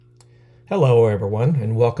Hello, everyone,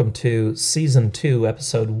 and welcome to Season 2,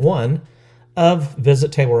 Episode 1 of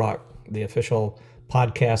Visit Table Rock, the official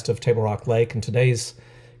podcast of Table Rock Lake. And today's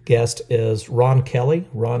guest is Ron Kelly.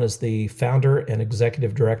 Ron is the founder and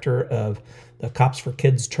executive director of the Cops for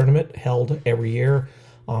Kids tournament held every year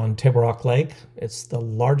on Table Rock Lake. It's the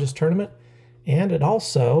largest tournament, and it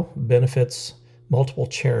also benefits multiple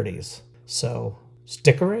charities. So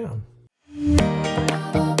stick around.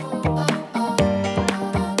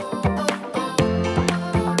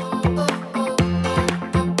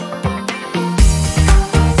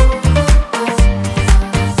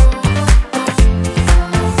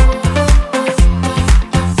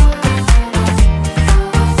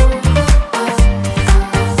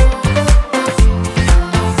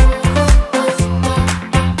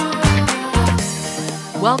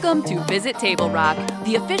 Welcome to Visit Table Rock,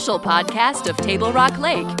 the official podcast of Table Rock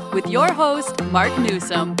Lake, with your host, Mark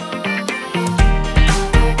Newsom.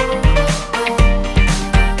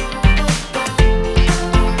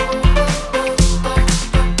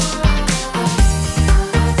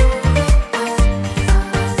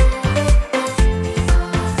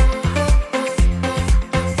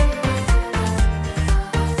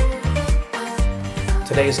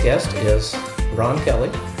 Today's guest is Ron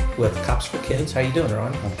Kelly with Cops for Kids. How you doing,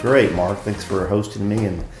 Ron? I'm great, Mark. Thanks for hosting me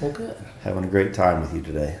and Good. having a great time with you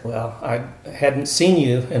today. Well, I hadn't seen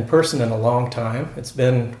you in person in a long time. It's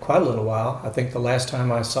been quite a little while. I think the last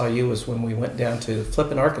time I saw you was when we went down to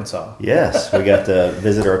Flippin, Arkansas. Yes, we got to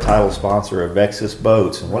visit our title sponsor, Avexis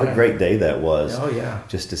Boats, and what a great day that was. Oh, yeah.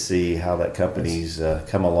 Just to see how that company's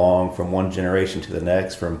come along from one generation to the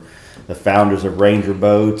next, from the founders of Ranger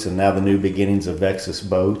Boats and now the new beginnings of Avexis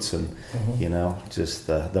Boats, and just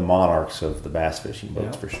the monarchs of the bass fishing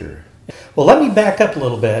boats for sure. Well, let me back up a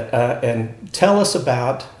little bit and tell us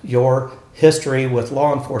about your history with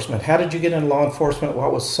law enforcement. How did you get into law enforcement?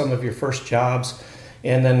 What was some of your first jobs?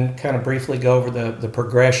 And then kind of briefly go over the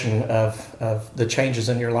progression of the changes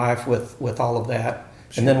in your life with all of that.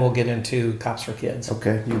 Sure. And then we'll get into Cops for Kids.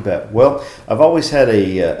 Okay, you bet. Well, I've always had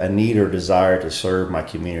a need or desire to serve my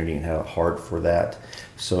community and had a heart for that.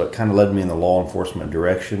 So it kind of led me in the law enforcement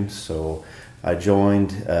direction. So I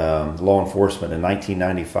joined law enforcement in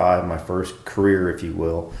 1995. My first career, if you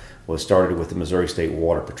will, was started with the Missouri State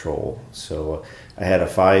Water Patrol. So I had a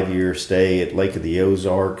 5-year stay at Lake of the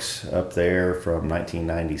Ozarks up there from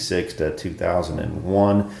 1996 to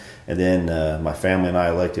 2001. And then my family and I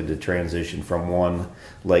elected to transition from one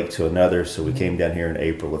lake to another. So we came down here in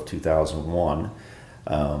April of 2001.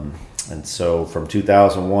 And so from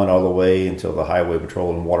 2001 all the way until the Highway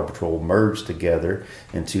Patrol and Water Patrol merged together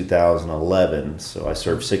in 2011. So I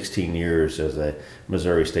served 16 years as a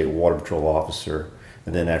Missouri State Water Patrol officer.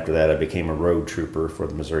 And then after that, I became a road trooper for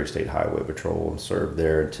the Missouri State Highway Patrol and served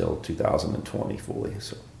there until 2020 fully.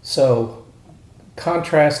 So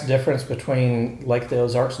contrast difference between Lake of the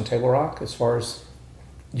Ozarks and Table Rock as far as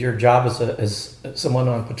your job as someone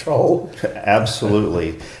on patrol?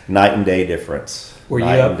 Absolutely. Night and day difference. Were you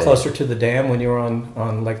up closer to the dam when you were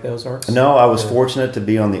on Lake of the Ozarks? No, I was fortunate to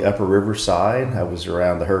be on the upper river side. I was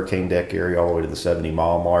around the hurricane deck area all the way to the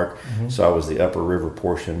 70-mile mark. Mm-hmm. So I was the upper river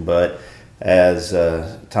portion. But as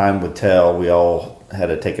time would tell, we all had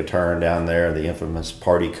to take a turn down there, the infamous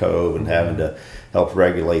Party Cove, and having to help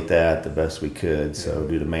regulate that the best we could, so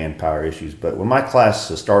due to manpower issues. But when my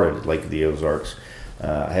class started at Lake of the Ozarks,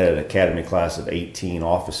 I had an academy class of 18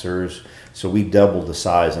 officers, so we doubled the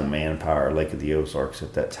size and manpower at Lake of the Ozarks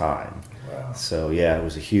at that time. Wow. So yeah, it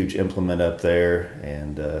was a huge implement up there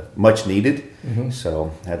and much needed. Mm-hmm.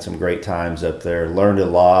 So had some great times up there, learned a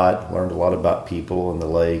lot about people in the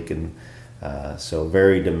lake, and so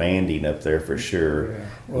very demanding up there for sure. Yeah.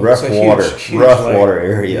 Well, rough water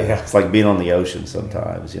area. Yeah. It's like being on the ocean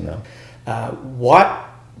sometimes, What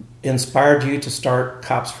inspired you to start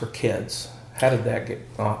Cops for Kids? How did that get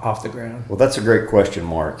off the ground? Well, that's a great question,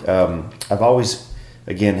 Mark. I've always,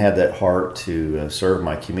 again, had that heart to serve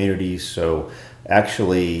my community. So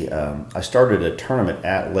actually, I started a tournament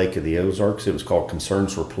at Lake of the Ozarks. It was called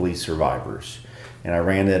Concerns for Police Survivors. And I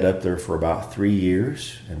ran that up there for about 3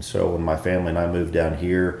 years. And so when my family and I moved down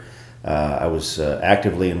here, I was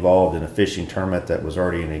actively involved in a fishing tournament that was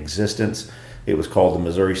already in existence. It was called the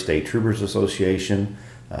Missouri State Troopers Association.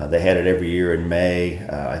 They had it every year in May.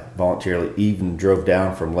 I voluntarily even drove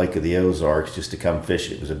down from Lake of the Ozarks just to come fish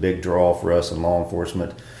it. It was a big draw for us in law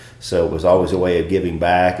enforcement. So it was always a way of giving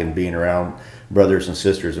back and being around brothers and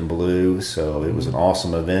sisters in blue. So it was an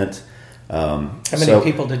awesome event. How many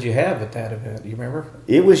people did you have at that event? Do you remember?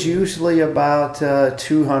 It was usually about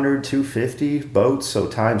 200, 250 boats, so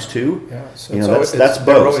times two. Yeah, so that's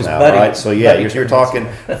boats now, right? So you're talking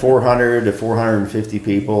 400 to 450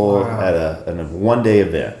 people at a one-day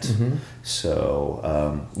event. Mm-hmm.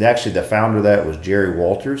 So actually, the founder of that was Jerry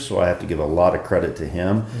Walters, so I have to give a lot of credit to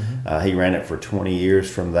him. Mm-hmm. He ran it for 20 years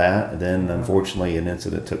from that, and then unfortunately an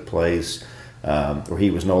incident took place where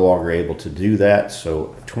he was no longer able to do that.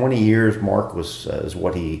 So 20 years, Mark, is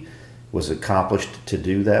what he was accomplished to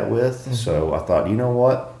do that with. Mm-hmm. So I thought, you know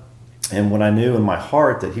what? And when I knew in my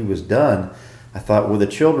heart that he was done, I thought, well, the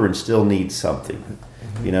children still need something.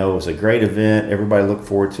 Mm-hmm. It was a great event. Everybody looked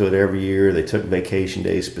forward to it every year. They took vacation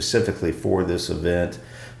days specifically for this event.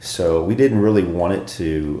 So we didn't really want it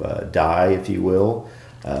to die, if you will.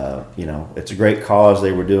 It's a great cause.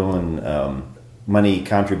 They were doing money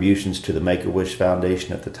contributions to the Make-A-Wish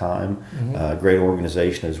Foundation at the time. Mm-hmm. Great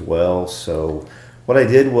organization as well. So what I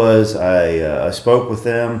did was I spoke with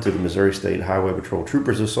them to the Missouri State Highway Patrol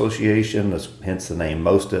Troopers Association, hence the name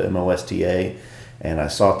MOSTA, M-O-S-T-A, and I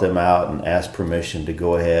sought them out and asked permission to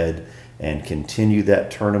go ahead and continue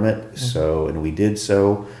that tournament. Mm-hmm. And we did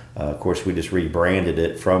so. Of course, we just rebranded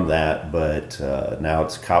it from that, but now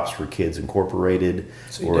it's Cops for Kids Incorporated.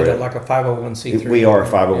 So you did it like a 501c3? We are a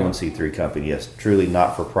 501c3 company, yes, truly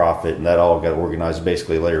not-for-profit, and that all got organized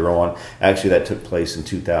basically later on. Actually, that took place in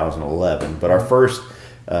 2011, but our first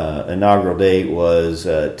inaugural date was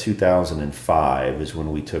 2005 is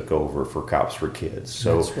when we took over for Cops for Kids.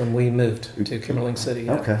 So that's when we moved to Kimberling City.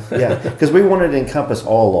 Yeah. Okay, yeah, because we wanted to encompass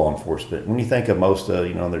all law enforcement. When you think of most of,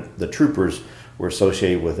 the troopers were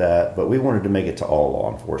associated with that, but we wanted to make it to all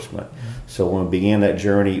law enforcement. Mm-hmm. So when we began that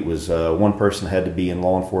journey, it was one person had to be in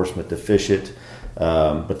law enforcement to fish it.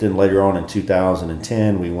 But then later on in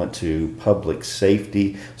 2010, we went to public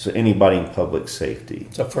safety. So anybody in public safety.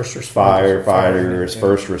 So first responders. Firefighters,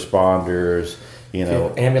 first responders,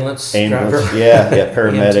 ambulance driver.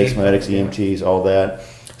 Paramedics, medics, EMTs, all that.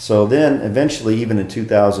 So then eventually, even in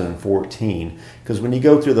 2014, because when you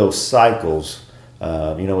go through those cycles,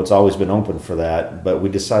 it's always been open for that, but we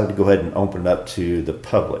decided to go ahead and open it up to the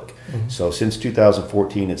public. Mm-hmm. So since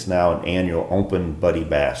 2014, it's now an annual open Buddy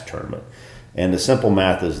Bass tournament. And the simple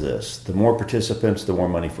math is this: the more participants, the more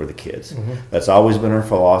money for the kids. Mm-hmm. That's always been our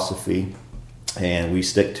philosophy, and we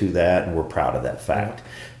stick to that, and we're proud of that fact. Yeah.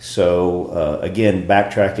 So again,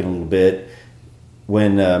 backtracking a little bit,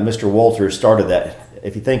 when Mr. Walters started that,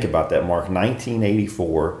 if you think about that, Mark,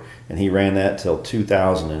 1984, and he ran that till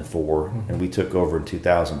 2004, mm-hmm. and we took over in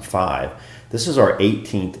 2005. This is our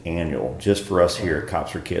 18th annual, just for us here at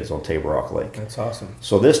Cops for Kids on Table Rock Lake. That's awesome.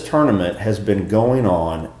 So this tournament has been going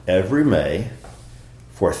on every May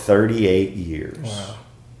for 38 years. Wow.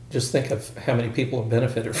 Just think of how many people have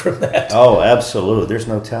benefited from that. Oh, absolutely. There's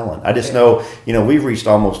no telling. I just know, we've reached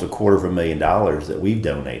almost $250,000 that we've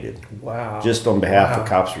donated. Wow. Just on behalf of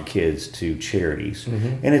Cops for Kids to charities.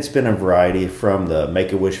 Mm-hmm. And it's been a variety from the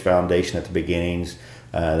Make-A-Wish Foundation at the beginnings,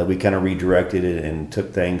 that we kind of redirected it and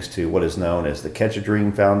took things to what is known as the Catch a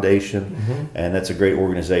Dream Foundation. Mm-hmm. And that's a great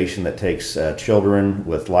organization that takes children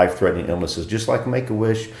with life-threatening illnesses, just like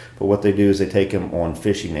Make-A-Wish. But what they do is they take them on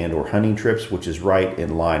fishing and or hunting trips, which is right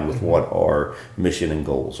in line with mm-hmm. what our mission and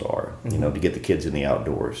goals are, mm-hmm. To get the kids in the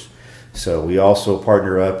outdoors. So we also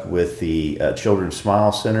partner up with the Children's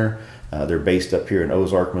Smile Center. They're based up here in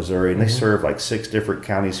Ozark, Missouri, and they serve like 6 different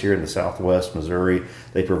counties here in the southwest Missouri.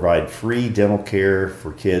 They provide free dental care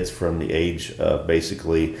for kids from the age of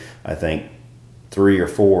basically, I think, 3 or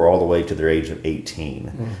 4 all the way to their age of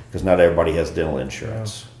 18, because not everybody has dental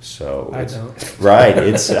insurance. Yeah. So I don't. Right.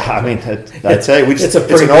 It's, I'd say it's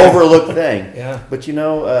an overlooked thing. Yeah. But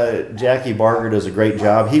Jackie Barger does a great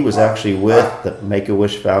job. He was actually with the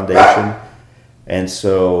Make-A-Wish Foundation, and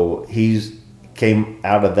so came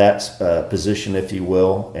out of that position, if you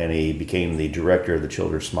will, and he became the director of the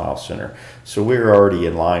Children's Smile Center. So we're already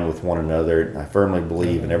in line with one another. I firmly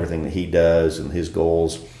believe in everything that he does and his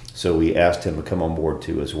goals. So we asked him to come on board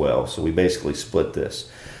too as well. So we basically split this.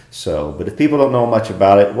 But if people don't know much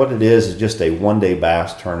about it, what it is just a one-day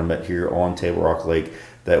bass tournament here on Table Rock Lake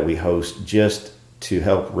that we host just to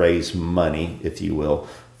help raise money, if you will,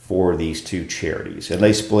 for these 2 charities. And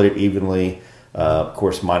they split it evenly. Of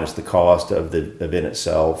course, minus the cost of the event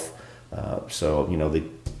itself.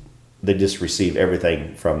 They just receive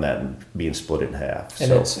everything from that and being split in half.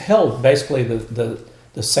 And it's held basically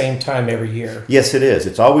the same time every year. Yes, it is.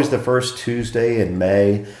 It's always the first Tuesday in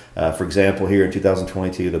May. For example, here in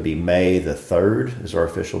 2022, it'll be May the 3rd is our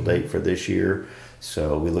official date for this year.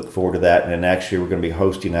 So we look forward to that. And then next year we're going to be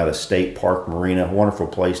hosting out of State Park Marina, a wonderful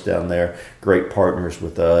place down there. Great partners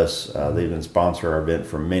with us. They've been sponsoring our event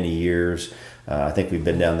for many years. I think we've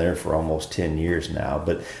been down there for almost 10 years now.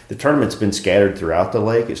 But the tournament's been scattered throughout the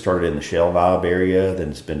lake. It started in the Shell Knob area, then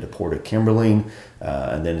it's been to Port of Kimberling,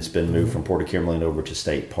 and then it's been moved from Port of Kimberling over to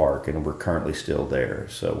State Park, and we're currently still there.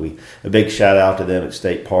 So a big shout out to them at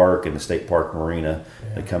State Park and the State Park Marina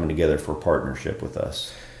coming together for a partnership with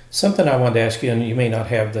us. Something I wanted to ask you, and you may not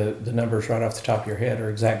have the numbers right off the top of your head or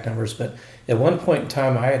exact numbers, but at one point in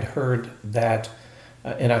time I had heard that,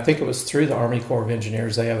 and I think it was through the Army Corps of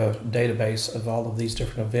Engineers, they have a database of all of these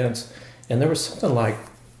different events, and there was something like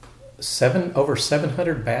over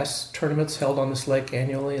 700 bass tournaments held on this lake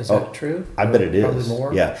annually. Is that true? I bet it is. Probably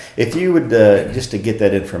more. Yeah. If you would, just to get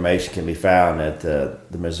that information, can be found at the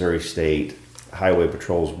Missouri State Highway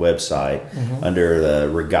Patrol's website under the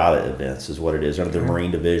regatta events is what it is, under the Marine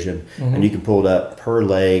Division. And you can pull it up per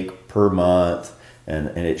lake, per month,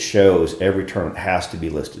 and it shows every tournament has to be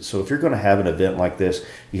listed. So if you're going to have an event like this,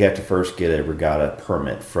 you have to first get a regatta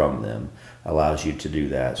permit from them. Allows you to do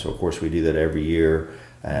that. So of course we do that every year,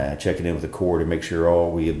 checking in with the Corps to make sure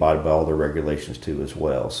we abide by all their regulations too as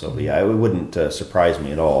well. So yeah, it wouldn't surprise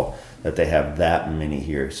me at all that they have that many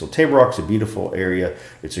here. So Table Rock's a beautiful area.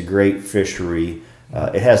 It's a great fishery.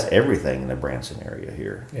 It has everything in the Branson area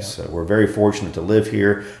here. Yeah. So we're very fortunate to live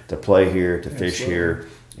here, to play here, to fish here,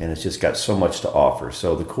 and it's just got so much to offer.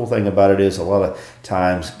 So the cool thing about it is a lot of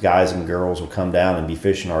times guys and girls will come down and be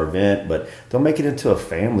fishing our event, but they'll make it into a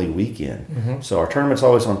family weekend. So our tournament's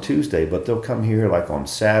always on Tuesday, but they'll come here like on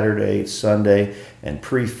Saturday, Sunday, and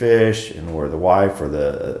pre-fish, and where the wife or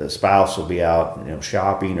the spouse will be out,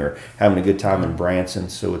 shopping or having a good time in Branson.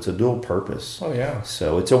 So it's a dual purpose. Oh yeah.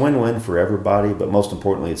 So it's a win-win for everybody, but most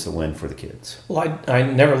importantly, it's a win for the kids. Well, I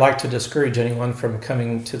never like to discourage anyone from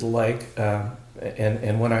coming to the lake.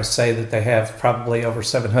 And when I say that they have probably over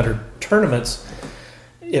 700 tournaments,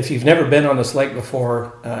 if you've never been on this lake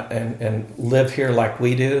before and live here like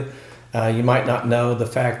we do, you might not know the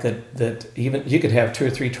fact that even you could have 2 or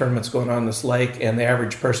 3 tournaments going on this lake, and the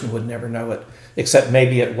average person would never know it, except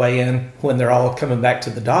maybe at weigh-in when they're all coming back to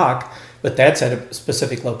the dock. But that's at a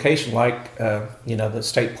specific location, like the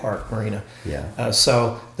State Park Marina. Yeah.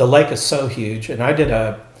 So the lake is so huge, and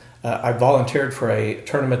I volunteered for a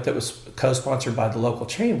tournament that was co-sponsored by the local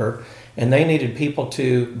chamber, and they needed people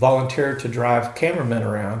to volunteer to drive cameramen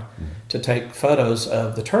around to take photos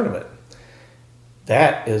of the tournament.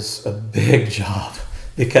 That is a big job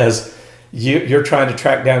because you're trying to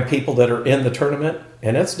track down people that are in the tournament,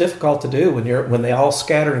 and it's difficult to do when they all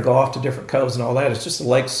scatter and go off to different coves and all that. It's just the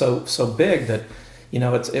lake's so big that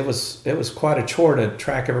it was quite a chore to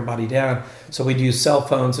track everybody down. So we'd use cell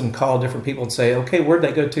phones and call different people and say, okay, where'd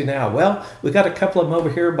they go to now? Well, we got a couple of them over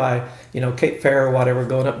here by, Cape Fair or whatever,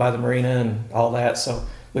 going up by the marina and all that. So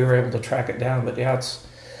we were able to track it down. But yeah,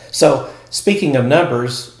 so speaking of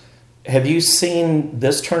numbers, have you seen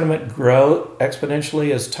this tournament grow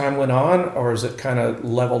exponentially as time went on, or is it kind of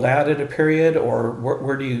leveled out at a period, or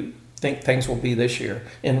where do you think things will be this year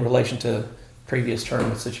in relation to previous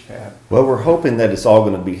tournaments that you've had? Well, we're hoping that it's all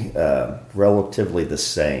going to be relatively the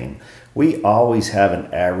same. We always have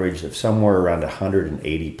an average of somewhere around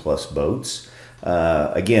 180 plus boats.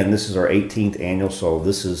 Again, this is our 18th annual, so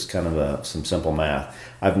this is kind of some simple math.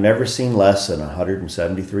 I've never seen less than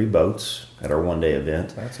 173 boats at our one-day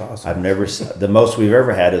event. That's awesome. I've never the most we've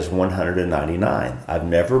ever had is 199. I've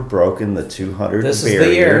never broken the 200 This barrier. is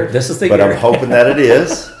the year. This is the but year. I'm hoping that it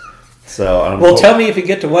is. So well, tell me if you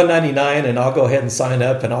get to 199, and I'll go ahead and sign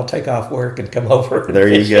up, and I'll take off work and come over. There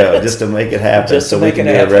you go, just to make it happen, Just to so we make can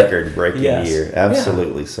it do happen. a record-breaking Yes. year.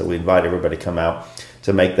 Absolutely. Yeah. So we invite everybody to come out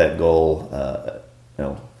to make that goal,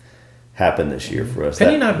 happen this year for us.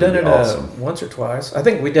 Penny and I've done it once or twice. I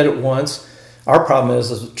think we did it once. Our problem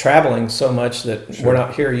is traveling so much that we're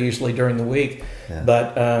not here usually during the week. Yeah.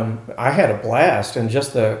 But I had a blast, and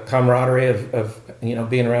just the camaraderie of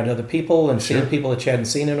being around other people and seeing people that you hadn't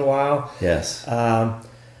seen in a while. Yes.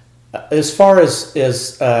 As far as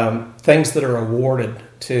things that are awarded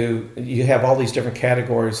to, you have all these different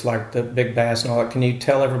categories like the big bass and all that. Can you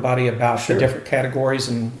tell everybody about the different categories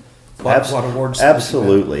and what awards?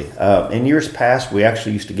 Absolutely. In years past, we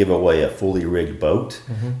actually used to give away a fully rigged boat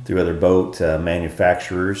through other boat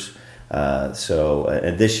manufacturers.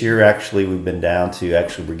 And this year, actually, we've been down to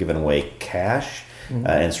we're giving away cash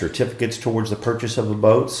and certificates towards the purchase of the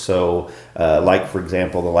boats. So, like, for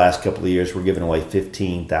example, the last couple of years, we're giving away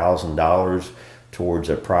 $15,000 towards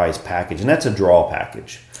a prize package, and that's a draw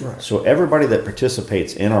package. Right. So everybody that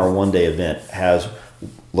participates in our one-day event has,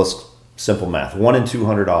 let's simple math, 1 in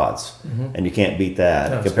 200 odds, and you can't beat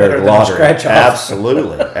that No, compared to the than a lottery. scratch off.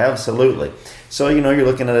 Absolutely. So, you're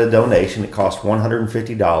looking at a donation. It costs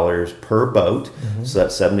 $150 per boat, so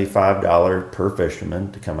that's $75 per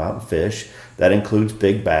fisherman to come out and fish. That includes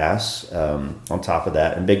big bass on top of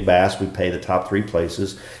that. And big bass, we pay the top 3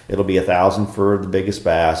 places. It'll be $1,000 for the biggest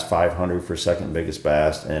bass, $500 for second biggest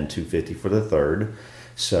bass, and $250 for the third.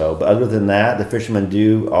 So, but other than that, the fishermen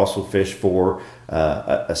do also fish for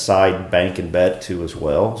a side bank and bet too as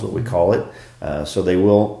well, is what we call it. So they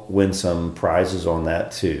will win some prizes on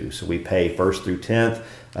that too. So we pay 1st through 10th,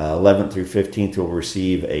 11th through 15th will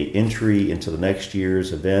receive a entry into the next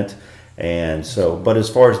year's event. And so, but as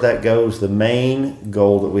far as that goes, the main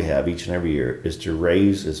goal that we have each and every year is to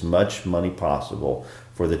raise as much money possible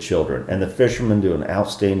for the children. And the fishermen do an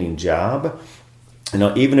outstanding job.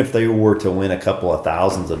 Even if they were to win a couple of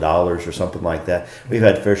thousands of dollars or something like that, we've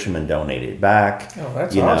had fishermen donate it back,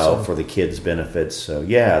 that's awesome. for the kids' benefits. So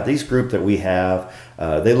these group that we have,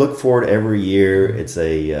 they look forward every year. It's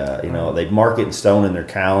they mark it in stone in their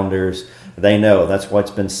calendars. They know that's why it's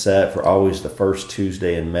been set for always the first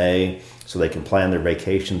Tuesday in May, so they can plan their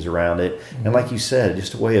vacations around it. And like you said,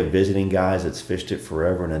 just a way of visiting guys that's fished it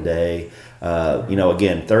forever and a day.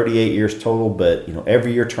 Again, 38 years total, but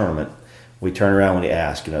every year tournament, we turn around when you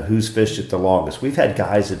ask, who's fished it the longest. We've had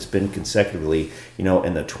guys that's been consecutively, in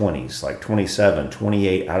the 20s, like 27,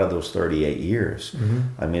 28 out of those 38 years.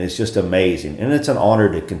 I mean, it's just amazing. And it's an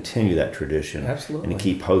honor to continue that tradition. Absolutely. And to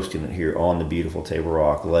keep hosting it here on the beautiful Table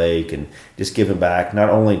Rock Lake and just giving back not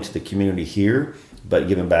only to the community here, but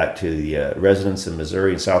giving back to the residents in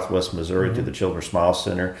Missouri and Southwest Missouri, to the Children's Smile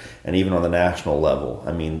Center, and even on the national level.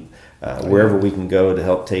 I mean, wherever we can go to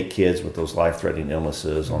help take kids with those life-threatening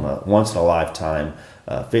illnesses on a once-in-a-lifetime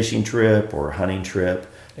fishing trip or hunting trip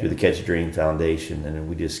through the Catch a Dream Foundation, and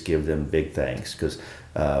we just give them big thanks because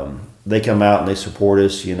they come out and they support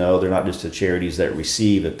us. They're not just the charities that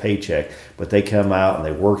receive a paycheck, but they come out and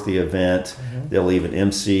they work the event. They'll even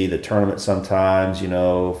MC the tournament sometimes,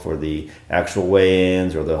 for the actual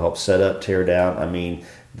weigh-ins, or they'll help set up, tear down. I mean,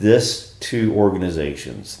 these two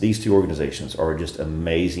organizations are just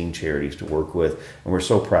amazing charities to work with, and we're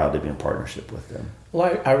so proud to be in partnership with them.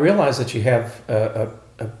 Well, I realize that you have a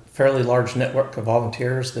fairly large network of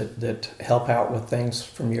volunteers that help out with things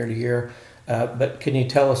from year to year. But can you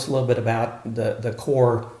tell us a little bit about the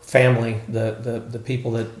core family, the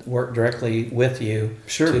people that work directly with you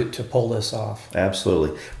to pull this off?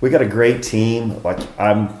 Absolutely. We got a great team.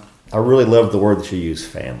 I really love the word that you use,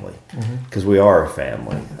 family, because we are a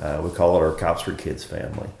family. We call it our Cops for Kids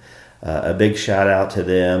family. A big shout out to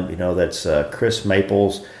them. That's Chris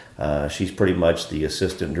Maples. She's pretty much the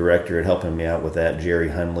assistant director at helping me out with that. Jerry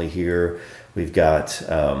Hunley here. We've got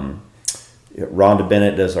Rhonda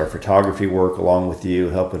Bennett does our photography work along with you,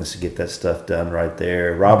 helping us to get that stuff done right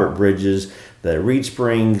there. Robert Bridges, the Reed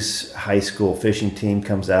Springs High School fishing team,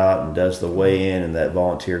 comes out and does the weigh-in, and that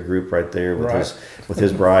volunteer group right there with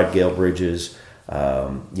his bride, Gail Bridges.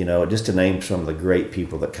 Just to name some of the great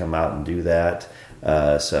people that come out and do that.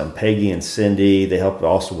 Some Peggy and Cindy, they help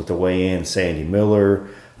also with the weigh-in. Sandy Miller,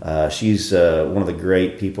 she's one of the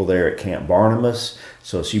great people there at Camp Barnabas.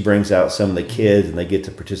 So she brings out some of the kids, and they get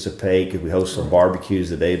to participate because we host some barbecues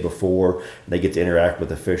the day before. And they get to interact with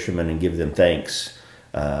the fishermen and give them thanks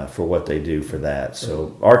for what they do for that.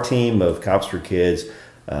 So our team of Cops for Kids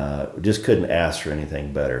just couldn't ask for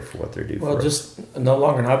anything better for what they do for us. Well, just no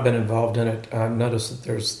longer than I've been involved in it, I've noticed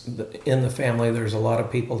that in the family there's a lot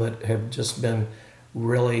of people that have just been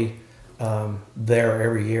really there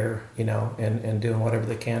every year, and doing whatever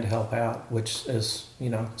they can to help out, which is,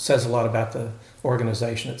 says a lot about the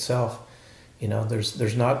organization itself.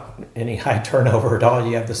 There's not any high turnover at all.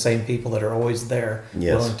 You have the same people that are always there,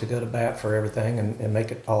 willing to go to bat for everything and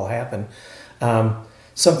make it all happen.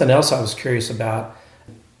 Something else I was curious about,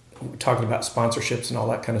 talking about sponsorships and all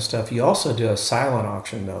that kind of stuff, you also do a silent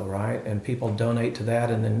auction though, right? And people donate to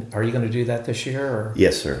that, and then are you going to do that this year? Or?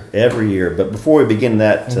 Yes, sir. Every year. But before we begin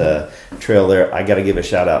that trail there, I got to give a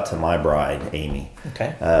shout out to my bride, Amy.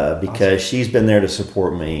 Okay. Because she's been there to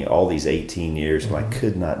support me all these 18 years, and I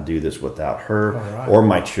could not do this without her or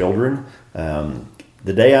my children.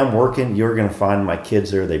 The day I'm working, you're going to find my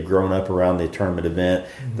kids there. They've grown up around the tournament event.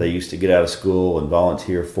 They used to get out of school and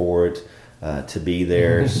volunteer for it. To be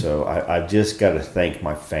there. So I've just got to thank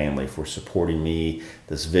my family for supporting me,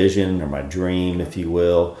 this vision or my dream, if you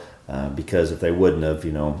will, because if they wouldn't have,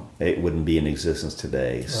 it wouldn't be in existence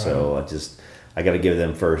today. Right. So I got to give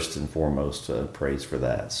them first and foremost praise for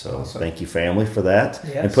that. So Awesome. Thank you, family, for that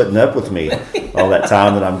and Yes. putting up with me all that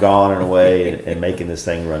time that I'm gone and away and making this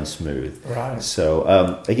thing run smooth. Right.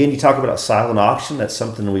 So again, you talk about silent auction. That's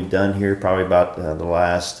something we've done here probably about the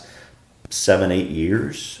last 7-8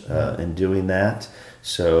 years in doing that.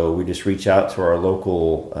 So we just reach out to our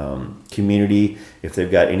local community if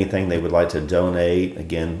they've got anything they would like to donate.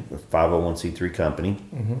 Again, a 501c3 company.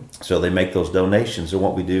 So they make those donations, and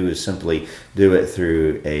what we do is simply do it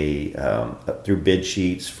through through bid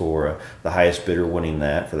sheets for the highest bidder winning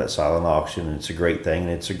that for that silent auction. And it's a great thing,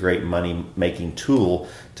 and it's a great money making tool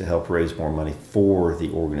to help raise more money for the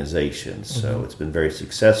organization. So it's been very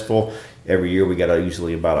successful. Every year we got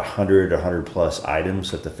usually about 100 plus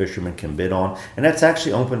items that the fishermen can bid on, and that's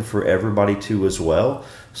actually open for everybody too as well.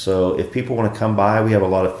 So if people want to come by, we have a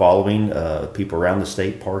lot of following people around the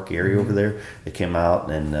state park area over there. They came out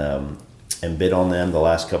and bid on them the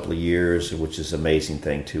last couple of years, which is an amazing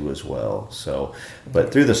thing too as well. So,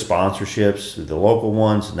 but through the sponsorships, through the local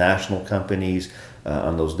ones, national companies,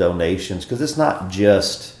 on those donations, because it's not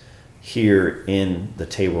just here in the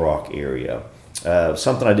Table Rock area.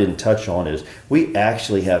 Something I didn't touch on is we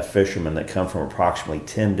actually have fishermen that come from approximately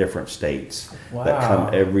 10 different states that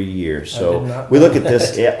come every year. So we look at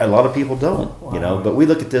this, a lot of people don't, but we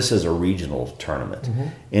look at this as a regional tournament.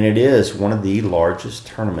 And it is one of the largest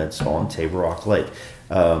tournaments on Table Rock Lake.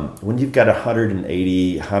 When you've got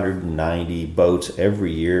 180, 190 boats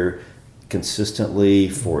every year consistently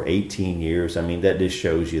for 18 years, I mean, that just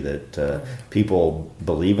shows you that people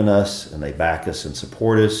believe in us and they back us and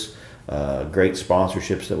support us. Great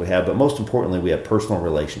sponsorships that we have, but most importantly, we have personal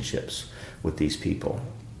relationships with these people.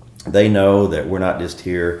 They know that we're not just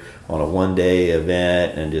here on a one-day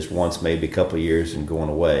event and just once, maybe a couple of years and going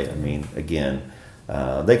away. I mean, again,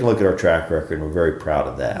 they can look at our track record, and we're very proud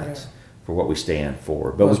of that for what we stand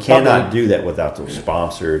for. But we cannot do that without those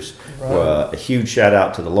sponsors. A huge shout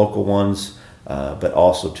out to the local ones, but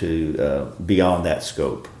also to beyond that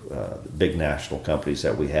scope, big national companies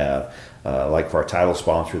that we have. Like for our title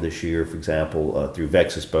sponsor this year, for example, through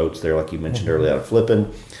Vexus Boats, there, like you mentioned earlier, out of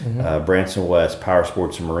Flippin, Branson West, Power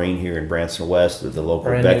Sports and Marine here in Branson West, the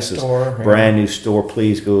local Vexus brand new store.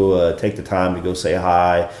 Please go take the time to go say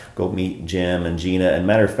hi, go meet Jim and Gina. And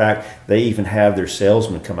matter of fact, they even have their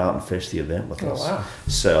salesmen come out and fish the event with us. Wow.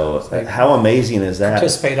 So how amazing is that?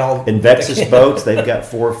 Participate all in Vexus Boats, they've got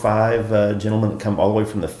 4 or 5 gentlemen that come all the way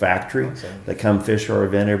from the factory that come fish our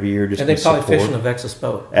event every year. Just and they probably fish in a Vexus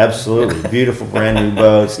boat. Absolutely. Beautiful brand new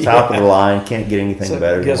boats, top of the line. Can't get anything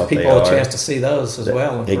better than what they are. Gives people a chance to see those as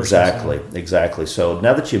well. Exactly. So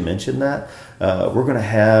now that you mentioned that, we're going to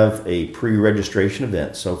have a pre-registration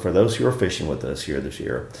event. So for those who are fishing with us here this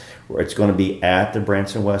year, it's going to be at the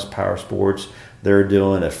Branson West Power Sports. They're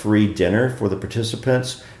doing a free dinner for the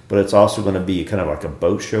participants, but it's also going to be kind of like a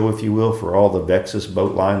boat show, if you will, for all the Vexus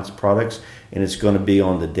Boat Lines products, and it's going to be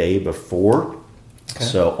on the day before. Okay.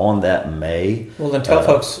 So on that May. Well, then tell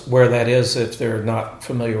folks where that is if they're not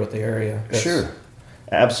familiar with the area. Sure.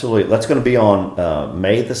 Absolutely. That's going to be on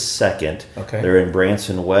May the 2nd. Okay. They're in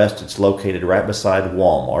Branson West. It's located right beside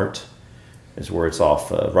Walmart. Is where it's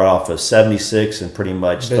off, right off of 76 and pretty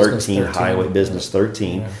much 13 Highway Business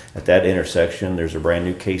 13. At that intersection, there's a brand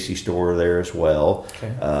new Casey store there as well.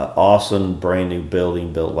 Okay. Awesome brand new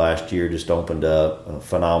building built last year, just opened up. A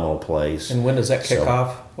phenomenal place. And when does that kick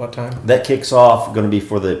off? What time? That kicks off going to be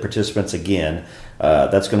for the participants again.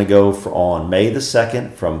 That's going to go on May the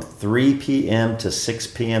 2nd from 3 p.m. to 6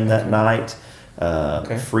 p.m. that night.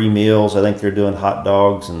 Free meals. I think they're doing hot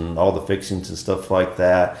dogs and all the fixings and stuff like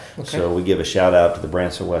that. Okay. So we give a shout out to the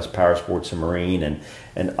Branson West Power Sports and Marine.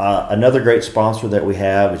 And another great sponsor that we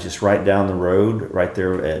have is just right down the road, right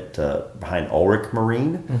there at behind Ulrich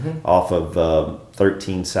Marine, off of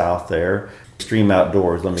 13 South there. Extreme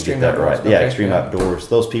Outdoors. Let me get that right. Okay. Yeah, Extreme Outdoors.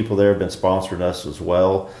 Those people there have been sponsoring us as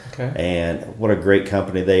well. Okay. And what a great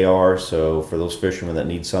company they are. So for those fishermen that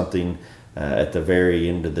need something at the very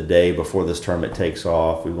end of the day before this tournament takes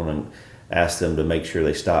off, we want to ask them to make sure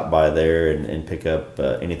they stop by there and pick up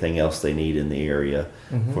anything else they need in the area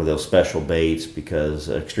for those special baits, because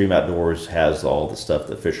Extreme Outdoors has all the stuff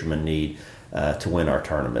that fishermen need to win our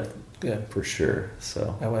tournament. Good. For sure.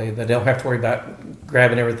 So that way they don't have to worry about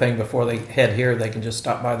grabbing everything before they head here. They can just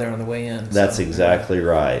stop by there on the way in. That's exactly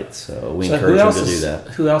right. So we encourage them to do that.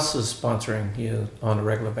 Who else is sponsoring you on a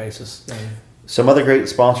regular basis then? Some other great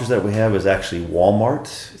sponsors that we have is actually Walmart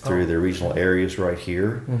through their regional areas right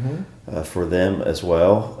here for them as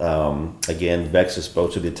well. Again, Vexus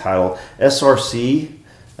Boats with the title. SRC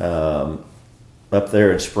up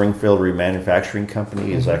there in Springfield Remanufacturing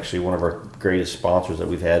Company is actually one of our greatest sponsors that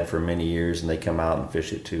we've had for many years, and they come out and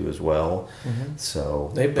fish it too as well.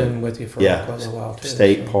 So They've been with you for yeah, quite a while too.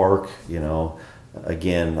 State Park,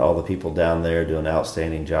 again, all the people down there do an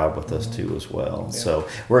outstanding job with us too as well. Yeah. So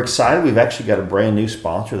we're excited. We've actually got a brand new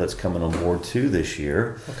sponsor that's coming on board too this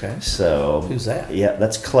year. Okay. So Who's that? Yeah,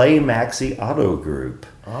 that's Clay Maxey Auto Group.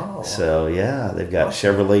 Oh. So yeah, they've got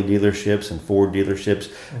Chevrolet dealerships and Ford dealerships.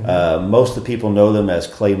 Most of the people know them as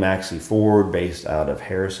Clay Maxey Ford, based out of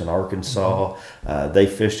Harrison, Arkansas. They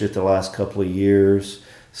fished it the last couple of years.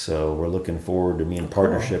 So we're looking forward to being in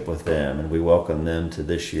partnership with them, and we welcome them to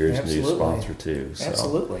this year's new sponsor too. So,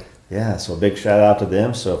 Absolutely. yeah, so a big shout out to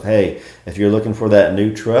them. So if you're looking for that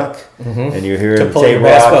new truck and you're here in pull your Table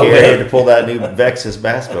bass Rock boat area with. to pull that new Vexus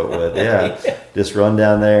bass boat with, just run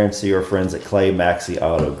down there and see our friends at Clay Maxey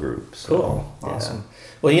Auto Group. So, Cool. Awesome.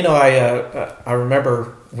 Well, I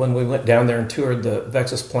remember when we went down there and toured the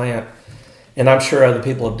Vexus plant, and I'm sure other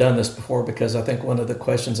people have done this before, because I think one of the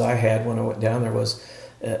questions I had when I went down there was,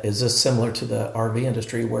 is this similar to the RV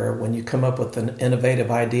industry, where when you come up with an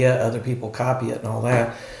innovative idea, other people copy it and all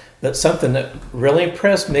that? But something that really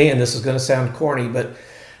impressed me, and this is going to sound corny, but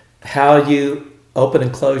how you open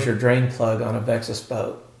and close your drain plug on a Vexus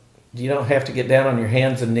boat. You don't have to get down on your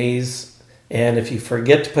hands and knees, and if you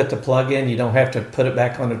forget to put the plug in, you don't have to put it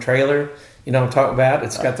back on the trailer. You know what I'm talking about?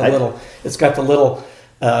 It's got the little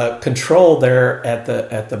control there at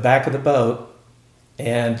the back of the boat.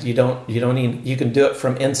 And you can do it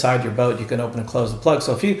from inside your boat. You can open and close the plug.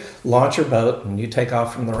 So if you launch your boat and you take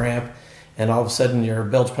off from the ramp, and all of a sudden your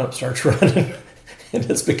bilge pump starts running, and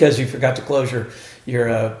it's because you forgot to close your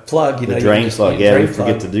plug. the drain plug, we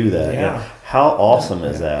forget to do that. Yeah. How awesome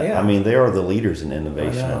is that? Yeah. I mean, they are the leaders in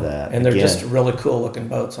innovation of that. And they're Again, just really cool looking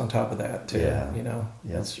boats on top of that too. Yeah.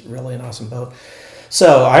 It's really an awesome boat.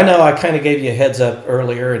 So I know I kind of gave you a heads up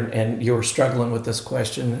earlier, and you were struggling with this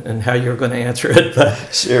question and how you were going to answer it.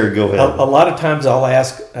 But sure, go ahead. A lot of times I'll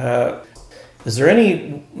ask, is there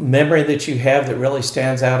any memory that you have that really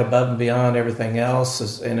stands out above and beyond everything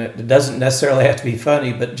else? And it doesn't necessarily have to be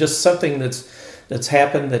funny, but just something that's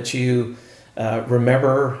happened that you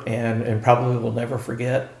remember and probably will never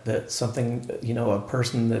forget. That something, a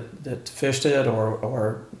person that fished it,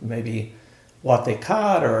 or maybe what they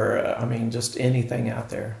caught, or just anything out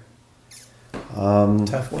there.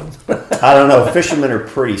 Tough one. I don't know. Fishermen are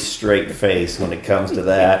pretty straight-faced when it comes to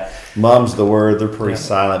that. Mum's the word. They're pretty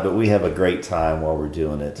silent, but we have a great time while we're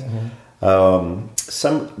doing it. One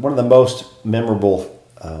of the most memorable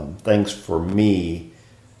things for me,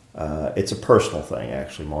 it's a personal thing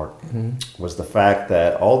actually, Mark, was the fact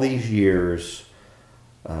that all these years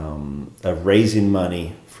of raising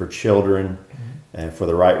money for children and for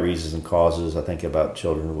the right reasons and causes. I think about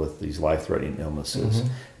children with these life-threatening illnesses.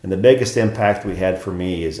 And the biggest impact we had for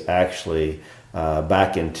me is actually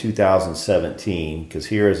back in 2017, because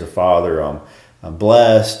here as a father, I'm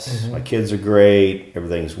blessed, my kids are great,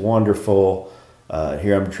 everything's wonderful.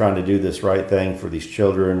 Here I'm trying to do this right thing for these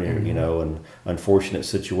children, in unfortunate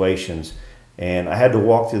situations. And I had to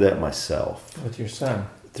walk through that myself. With your son.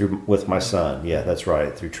 With my son, yeah, that's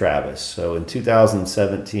right, through Travis. So in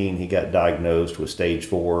 2017, he got diagnosed with stage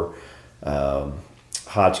 4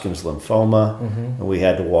 Hodgkin's lymphoma, and we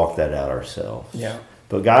had to walk that out ourselves. Yeah.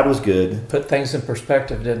 But God was good. Put things in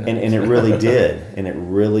perspective, didn't it? And it really did. And it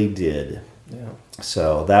really did. Yeah.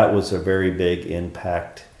 So that was a very big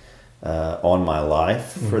impact on my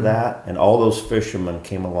life for that. And all those fishermen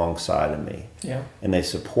came alongside of me. Yeah. And they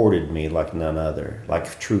supported me like none other,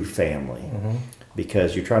 like true family.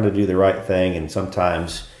 Because you're trying to do the right thing, and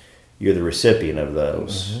sometimes you're the recipient of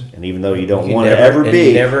those. And even though you don't want to ever be,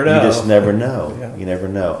 you never know. You just never know. Yeah. You never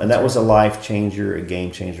know. And that was a life changer, a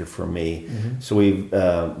game changer for me. So we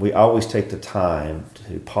always take the time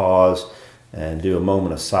to pause and do a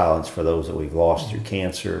moment of silence for those that we've lost through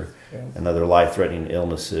cancer and other life-threatening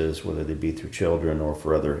illnesses, whether they be through children or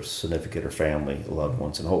for other significant or family loved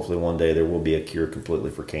ones. And hopefully one day there will be a cure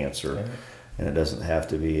completely for cancer. Yeah. And it doesn't have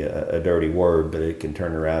to be a dirty word, but it can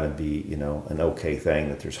turn around and be, an okay thing,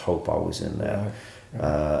 that there's hope always in that.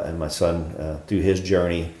 Right. And my son, through his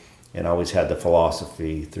journey, and always had the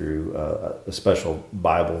philosophy through a special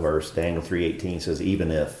Bible verse, Daniel 3:18 says,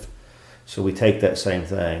 even if. So we take that same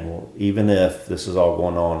thing. Well, even if this is all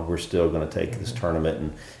going on, we're still going to take this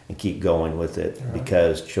tournament and keep going with it,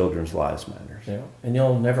 because children's lives matter. Yeah. And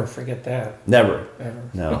you'll never forget that. Never. Ever.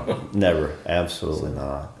 No, never. Absolutely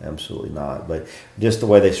not. Absolutely not. But just the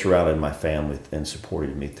way they surrounded my family and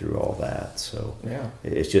supported me through all that. So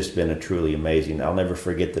it's just been a truly amazing. I'll never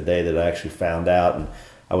forget the day that I actually found out, and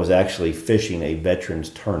I was actually fishing a veterans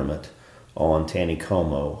tournament on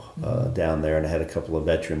Taneycomo down there, and I had a couple of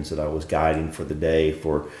veterans that I was guiding for the day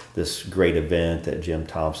for this great event that Jim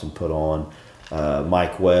Thompson put on,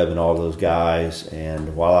 Mike Webb and all those guys.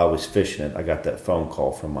 And while I was fishing it, I got that phone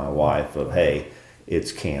call from my wife of, hey,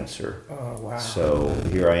 it's cancer. Oh, wow. So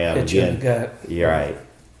here I am Hit you in again. the gut. You're right.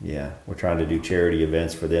 Yeah, we're trying to do charity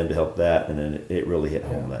events for them to help that, and then it really hit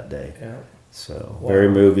home that day. Yeah. So Wow. very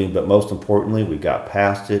moving, but most importantly, we got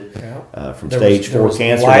past it. Yeah. From There stage there 4 was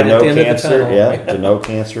cancer light to at no the end of the cancer, tunnel. to no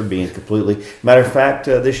cancer, being completely. Matter of fact,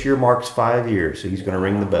 this year marks 5 years, so he's going to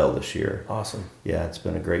ring the bell this year. Awesome. Yeah, it's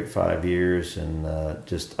been a great 5 years, and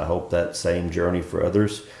just I hope that same journey for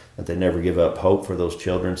others, that they never give up hope for those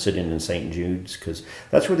children sitting in St. Jude's, because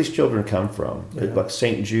that's where these children come from, like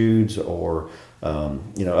St. Jude's or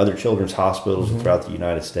other children's hospitals throughout the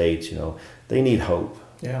United States. They need hope.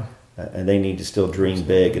 Yeah. And they need to still dream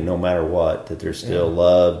big, and no matter what, that they're still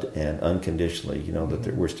loved and unconditionally,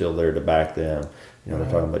 that we're still there to back them. They're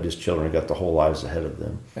talking about just children who got the whole lives ahead of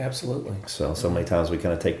them. Absolutely. So many times we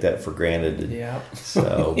kind of take that for granted. Yeah.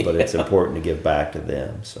 But it's important to give back to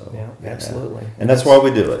them. So Yeah, absolutely. And that's why we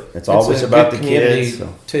do it. It's always a about good the community, kids.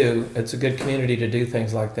 So. too. It's a good community to do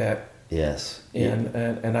things like that. Yes.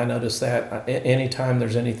 And I notice that anytime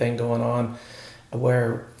there's anything going on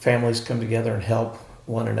where families come together and help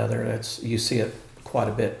one another, you see it quite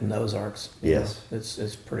a bit in Ozarks. Yes.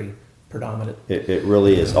 It's pretty predominant. It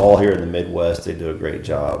really is. All here in the Midwest, they do a great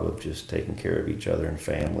job of just taking care of each other and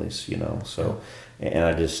families, So, and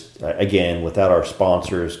I just, again, without our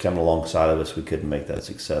sponsors coming alongside of us, we couldn't make that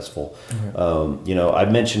successful. I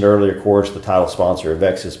mentioned earlier, of course, the title sponsor of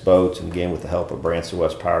Vexus Boats, and again, with the help of Branson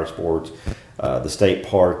West Power Sports, the state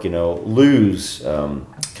park, Lou's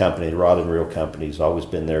company, the Rod and Reel Company, has always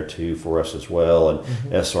been there too for us as well, and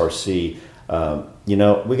SRC.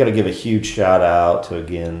 We got to give a huge shout out to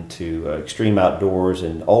Extreme Outdoors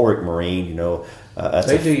and Ulrich Marine.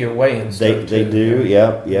 They do your weigh-ins. They do.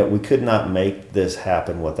 Yeah. We could not make this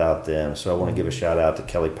happen without them. So I want to give a shout out to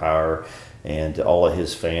Kelly Power and to all of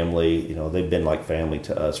his family. They've been like family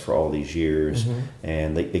to us for all these years,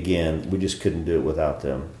 and we just couldn't do it without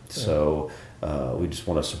them. So we just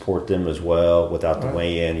want to support them as well. Without the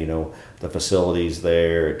weigh-in, the facilities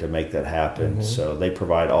there to make that happen. So they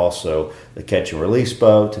provide also the catch and release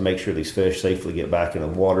boat to make sure these fish safely get back in the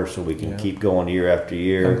water, so we can keep going year after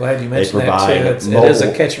year. I'm glad you mentioned that too. It is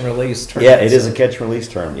a catch and release term. Yeah, it is a catch and release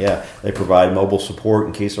term. Yeah, they provide mobile support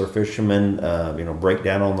in case our fishermen, break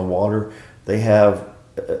down on the water. They have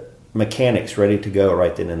mechanics ready to go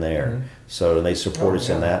right then and there. So they support us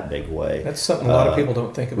in that big way. That's something a lot of people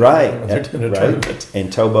don't think about when they're doing a tournament. And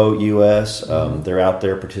Towboat US, they're out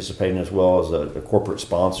there participating as well as a corporate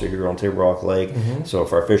sponsor here on Table Rock Lake. So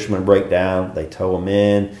if our fishermen break down, they tow them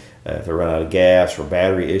in. If they run out of gas or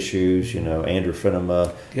battery issues, Andrew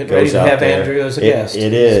Finema Getting ready to have Andrew as a guest.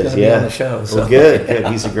 It is, He's going to be on the show. So. Well, good.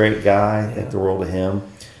 He's a great guy. I think the world of him.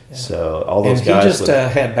 Yeah. So all those guys. And he just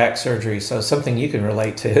had back surgery, so something you can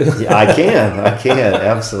relate to. Yeah, I can,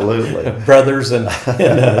 absolutely. Brothers and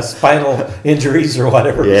spinal injuries or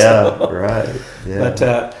whatever. Yeah, so. Right. Yeah.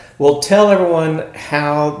 But we'll tell everyone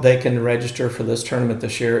how they can register for this tournament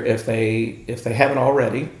this year if they haven't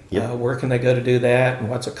already. Yep. Where can they go to do that, and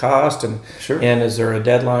what's it cost, and and is there a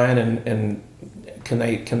deadline, and can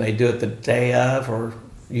they do it the day of, or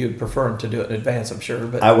you'd prefer them to do it in advance, I'm sure.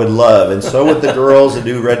 But I would love, and so would the girls that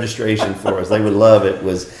do registration for us. They would love it.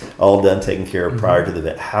 Was all done, taken care of prior to the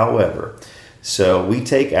event. However, so we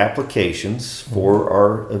take applications for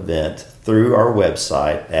our event through our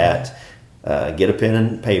website at, get a pen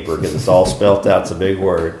and paper because it's all spelled out. It's a big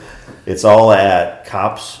word. It's all at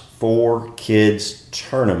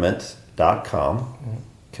cops4kidstournament.com.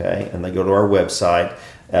 Okay, and they go to our website.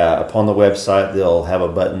 Upon the website, they'll have a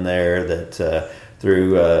button there that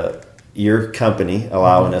through your company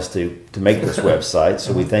allowing us to make this website.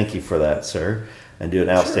 So we thank you for that, sir, and do an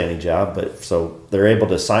outstanding job. But so they're able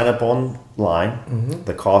to sign up online.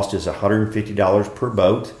 The cost is $150 per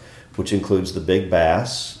boat, which includes the big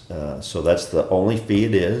bass. So that's the only fee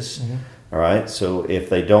it is. All right. So if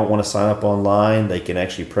they don't want to sign up online, they can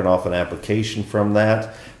actually print off an application from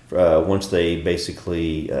that. Once they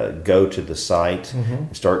basically go to the site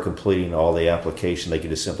and start completing all the application, they can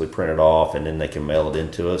just simply print it off, and then they can mail it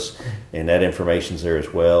in to us. And that information's there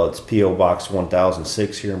as well. It's P.O. Box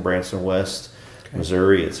 1006 here in Branson West,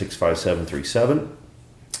 Missouri at 65737.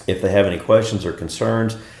 If they have any questions or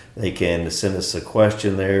concerns, they can send us a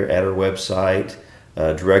question there at our website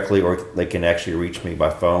directly, or they can actually reach me by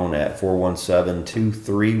phone at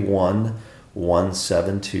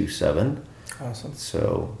 417-231-1727. Awesome.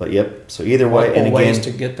 So, but yep. So either way, and ways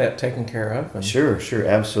again, to get that taken care of. And sure,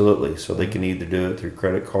 absolutely. So they can either do it through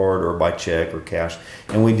credit card or by check or cash.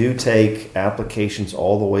 And we do take applications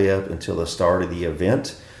all the way up until the start of the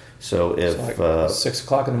event. So if it's like 6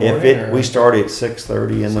 o'clock in the morning, we start at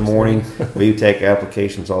 6:30 in the morning, we take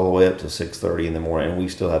applications all the way up to 6:30 in the morning, and we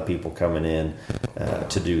still have people coming in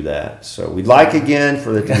to do that. So we'd like again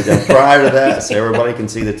for it to be done prior to that, so everybody can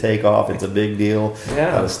see the takeoff. It's a big deal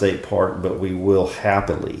at a state park, but we will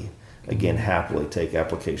happily take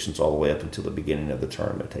applications all the way up until the beginning of the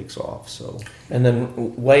tournament takes off. So, and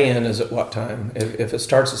then weigh-in is at what time? If it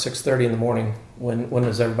starts at 6:30 in the morning, when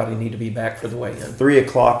does everybody need to be back for the weigh-in? 3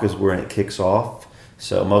 o'clock is when it kicks off.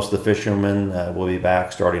 So most of the fishermen will be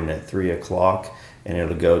back starting at 3 o'clock, and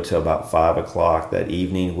it'll go to about 5 o'clock that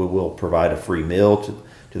evening. We will provide a free meal to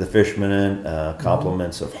the fishermen,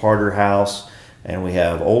 compliments of Harder House. And we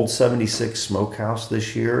have Old 76 Smokehouse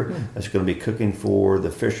this year that's going to be cooking for the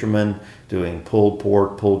fishermen, doing pulled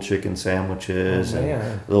pork, pulled chicken sandwiches, and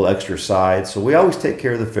a little extra sides. So we always take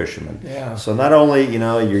care of the fishermen. Yeah. So not only,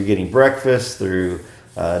 you're getting breakfast through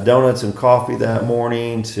donuts and coffee that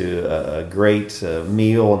morning to a great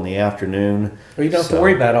meal in the afternoon. Well, you don't have to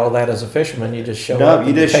worry about all that as a fisherman. You just show up. No,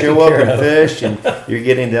 you just show up and fish, and you're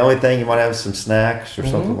getting the only thing you might have some snacks or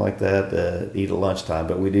something like that to eat at lunchtime.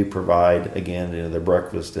 But we do provide again the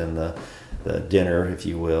breakfast and the dinner, if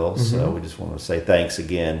you will. So we just want to say thanks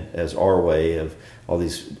again as our way of all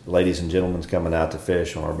these ladies and gentlemen coming out to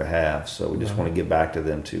fish on our behalf. So we just want to give back to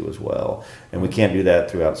them too as well. And we can't do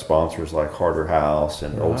that without sponsors like Harder House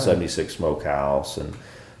and Old 76 Smokehouse and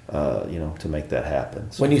to make that happen.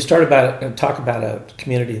 So when you talk about a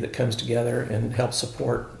community that comes together and helps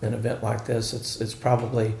support an event like this, it's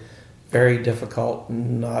probably very difficult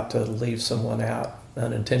not to leave someone out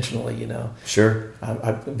unintentionally, Sure.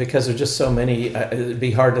 Because there's just so many. It'd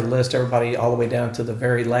be hard to list everybody all the way down to the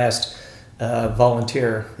very last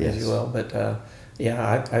volunteer, yes. if you will. But I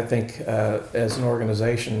think as an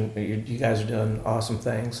organization, you guys are doing awesome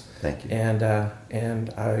things. Thank you. And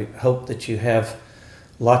I hope that you have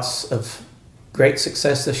lots of great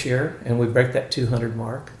success this year, and we break that 200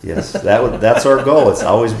 mark. Yes, that's our goal. It's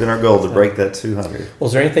always been our goal to break that 200. Well,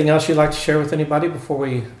 is there anything else you'd like to share with anybody before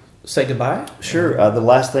we say goodbye? Sure. The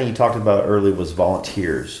last thing you talked about earlier was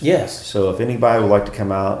volunteers. Yes. So if anybody would like to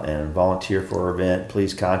come out and volunteer for our event,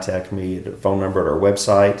 please contact me at the phone number at our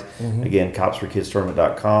website. Again,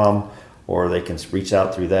 copsforkidstournament.com, or they can reach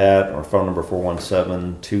out through that, or phone number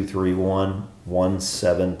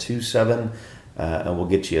 417-231-1727. And we'll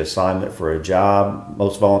get you an assignment for a job.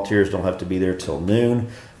 Most volunteers don't have to be there till noon.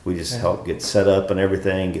 We just help get set up and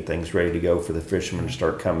everything, get things ready to go for the fishermen to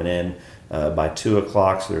start coming in by 2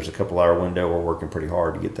 o'clock. So there's a couple-hour window. We're working pretty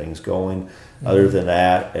hard to get things going. Other than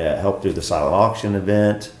that, help do the silent auction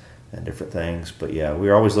event and different things. But yeah,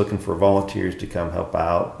 we're always looking for volunteers to come help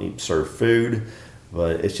out, serve food.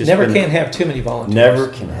 But it's just can't have too many volunteers. Never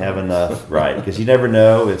can have enough, right? Because you never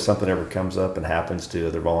know if something ever comes up and happens to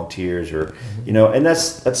other volunteers, or and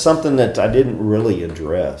that's something that I didn't really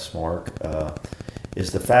address, Mark.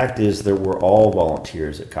 Is the fact is that we're all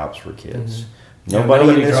volunteers at Cops for Kids.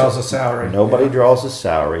 Nobody draws a salary. Nobody draws a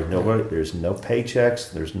salary. Nobody. There's no paychecks.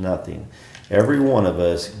 There's nothing. Every one of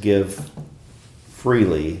us give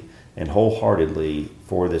freely and wholeheartedly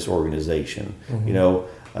for this organization.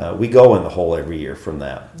 We go in the hole every year from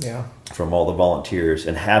that. Yeah. From all the volunteers,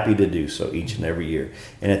 and happy to do so each and every year.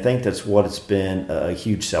 And I think that's what it's been a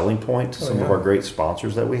huge selling point to some of our great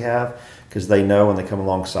sponsors that we have, because they know when they come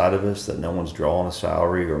alongside of us that no one's drawing a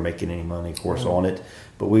salary or making any money, of course, on it.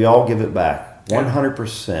 But we all give it back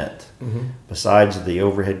 100%. Besides the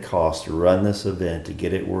overhead cost to run this event, to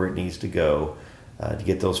get it where it needs to go, to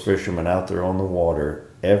get those fishermen out there on the water,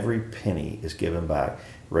 every penny is given back.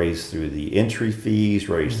 Raised through the entry fees,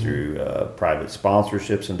 raised through private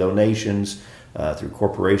sponsorships and donations, through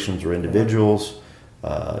corporations or individuals.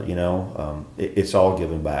 It's all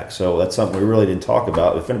given back. So that's something we really didn't talk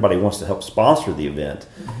about. If anybody wants to help sponsor the event,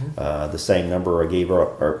 the same number I gave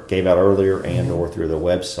out earlier and or through the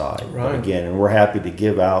website. Right. But again, and we're happy to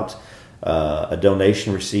give out a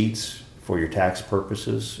donation receipts for your tax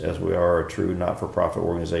purposes, as we are a true not-for-profit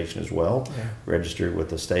organization as well, registered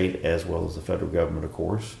with the state as well as the federal government, of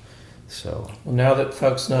course. So, well, now that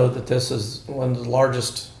folks know that this is one of the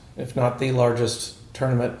largest, if not the largest,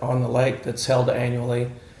 tournament on the lake that's held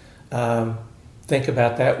annually, think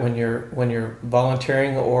about that when you're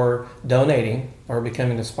volunteering or donating or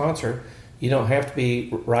becoming a sponsor. You don't have to be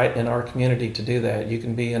right in our community to do that. You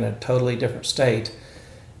can be in a totally different state.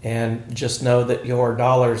 And just know that your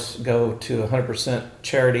dollars go to 100%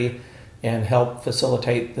 charity and help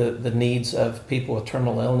facilitate the needs of people with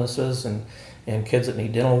terminal illnesses and kids that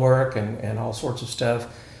need dental work and all sorts of stuff.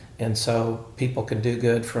 And so people can do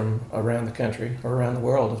good from around the country or around the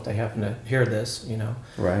world if they happen to hear this,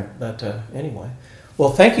 Right. But anyway,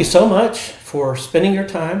 well, thank you so much for spending your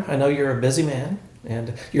time. I know you're a busy man,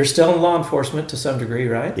 and you're still in law enforcement to some degree,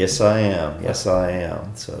 right? Yes, I am. Yes, I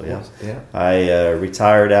am. So, Yeah. I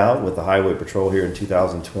retired out with the Highway Patrol here in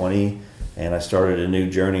 2020, and I started a new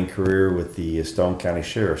journey career with the Stone County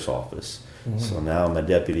Sheriff's Office. So now I'm a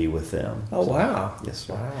deputy with them. Oh, wow. Yes,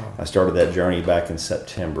 sir. Wow. I started that journey back in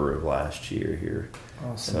September of last year here.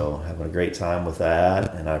 Awesome. So having a great time with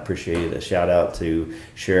that, and I appreciate a shout out to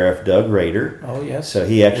Sheriff Doug Rader. Oh, yes. So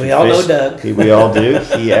he actually We all know Doug. We all do.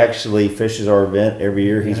 He actually fishes our event every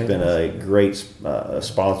year. He's Yeah, he been does. a great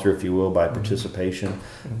sponsor, if you will, by participation,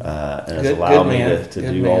 and has Good allowed me man. to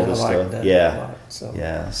Good do man. all this I like stuff. Doug a Yeah, lot, so.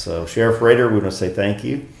 yeah. So Sheriff Rader, we want to say thank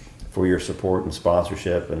you for your support and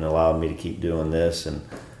sponsorship and allowing me to keep doing this. And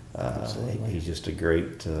Absolutely. he's just a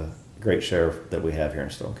great sheriff that we have here in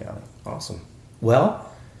Stone County. Awesome. Well,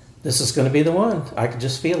 this is going to be the one. I could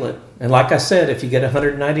just feel it. And like I said, if you get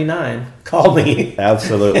 199, call me.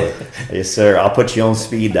 Absolutely. Yes, sir. I'll put you on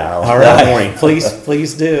speed dial. All that right. morning.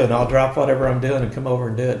 Please do. And I'll drop whatever I'm doing and come over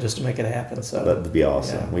and do it just to make it happen. So That'd be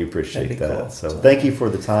awesome. Yeah. We appreciate That'd be that. cool. So So- thank you for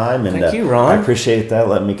the time. And Thank you, Ron. I appreciate that,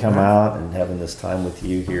 letting me come out and having this time with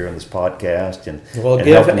you here on this podcast. And We'll and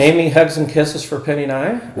give helping- Amy hugs and kisses for Penny and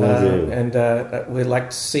I. Will do. And we'd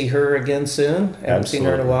like to see her again soon. Haven't seen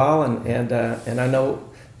her in a Absolutely. while. And I know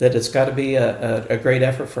that it's got to be a great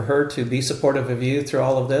effort for her to be supportive of you through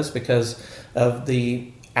all of this because of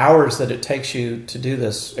the hours that it takes you to do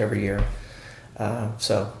this every year.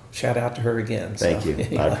 So shout out to her again. Thank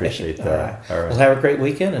you. I appreciate that. All right. All right. Well, have a great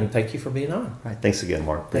weekend, and thank you for being on. All right. Thanks again,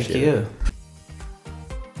 Mark. Thank Appreciate it. you.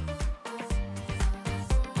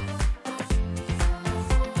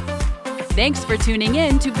 Thanks for tuning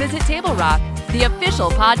in to Visit Table Rock, the official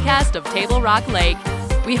podcast of Table Rock Lake.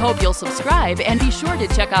 We hope you'll subscribe and be sure to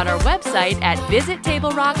check out our website at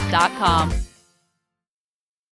visittablerock.com.